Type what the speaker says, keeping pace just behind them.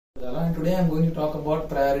And today I'm going to talk about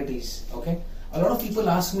priorities. Okay, a lot of people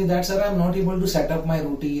ask me that, sir, I'm not able to set up my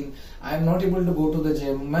routine. I'm not able to go to the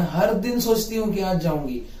gym. मैं हर दिन सोचती हूँ कि आज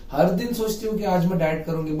जाऊंगी, हर दिन सोचती हूँ कि आज मैं डाइट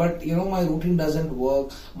करूंगी, but my routine doesn't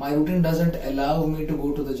work. My routine doesn't allow me to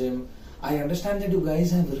go to the gym. I understand that you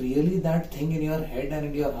guys have really that thing in your head and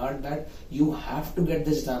in your heart that you have to get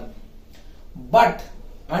this done. But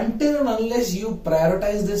until and unless you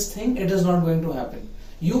prioritize this thing, it is not going to happen.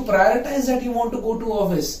 You prioritize that you want to go to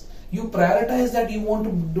office. You prioritize that you want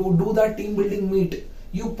to do that team building meet.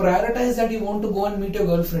 You prioritize that you want to go and meet your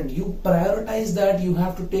girlfriend. You prioritize that you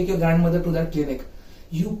have to take your grandmother to that clinic.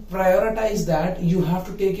 You prioritize that you have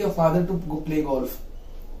to take your father to go play golf.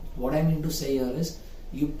 What I mean to say here is,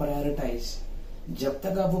 you prioritize. जब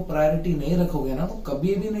तक आप वो priority नहीं रखोगे ना, वो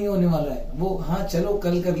कभी भी नहीं होने वाला है. वो हाँ चलो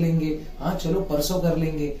कल कर लेंगे, हाँ चलो परसों कर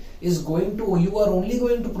लेंगे, is going to, you are only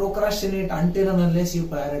going to procrastinate until and unless you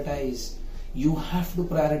prioritize. You have to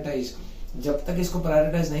prioritize. जब तक इसको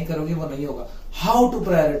prioritize नहीं करोगे वो नहीं होगा. How to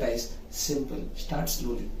prioritize? Simple. Start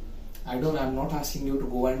slowly. I'm not asking you to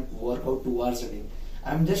go and work out 2 hours a day.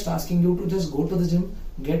 I'm just asking you to just go to the gym,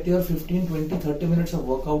 get your 15, 20, 30 minutes of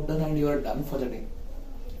workout done and you are done for the day.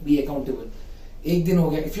 Be accountable. एक दिन हो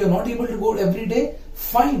गया. If you are not able to go every day,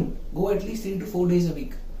 fine. Go at least 3 to 4 days a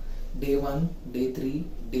week. Day 1, day 3,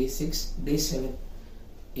 day 6, day 7.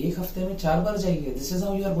 एक हफ्ते में 4 बार जाइए. This is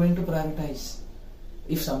how you are going to prioritize.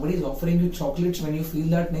 If somebody is offering you chocolates when you feel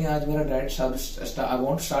that नहीं आज मेरा diet I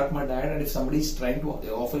want to start my diet, and if somebody is trying to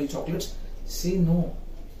offer you chocolates, say no.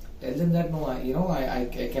 Tell them that no,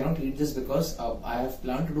 I cannot eat this because I have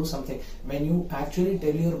planned to do something. When you actually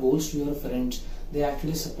tell your goals to your friends, they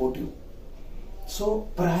actually support you. So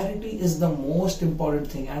priority is the most important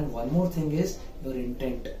thing, and one more thing is your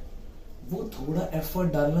intent. वो थोड़ा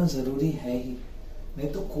effort डालना जरूरी है ही. नहीं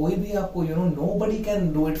तो कोई भी आपको nobody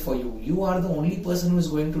can do it for you. You are the only person who is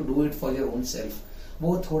going to do it for your own self.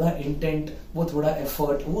 वो थोड़ा intent, वो थोड़ा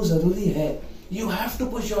effort, वो जरूरी है. You have to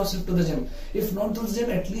push yourself to the gym. If not to the gym,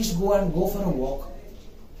 at least go for a walk,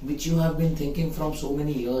 which you have been thinking from so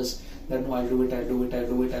many years that no, I'll do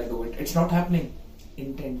it. It's not happening.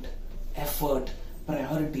 Intent, effort,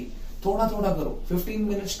 priority. थोड़ा थोड़ा करो. 15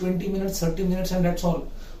 minutes, 20 minutes, 30 minutes, and that's all.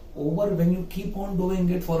 When you keep on doing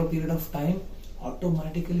it for a period of time,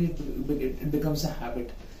 automatically it becomes a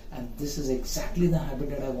habit. And this is exactly the habit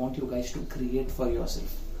that I want you guys to create for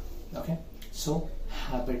yourself. Okay? So,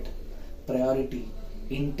 habit, priority,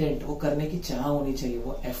 intent, वो करने की चाह होनी चाहिए,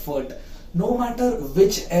 वो effort. No matter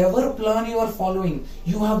whichever plan you are following,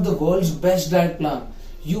 you have the world's best diet plan.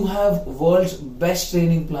 You have world's best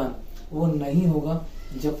training plan. वो नहीं होगा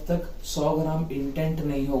जब तक 100 ग्राम इंटेंट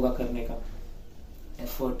नहीं होगा करने का.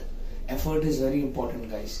 Effort is very important,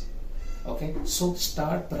 guys. Okay, so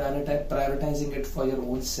start prioritizing it for your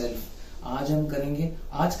own self. आज हम करेंगे,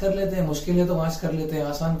 आज कर लेते हैं, मुश्किल है तो आज कर लेते हैं,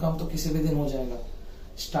 आसान काम तो किसी भी दिन हो जाएगा.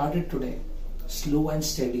 Start it today, slow and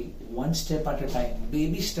steady, one step at a time,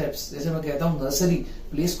 baby steps. जैसे मैं कहता हूँ nursery,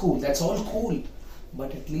 play school, that's all cool,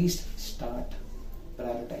 but at least start,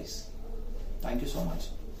 prioritize. Thank you so much.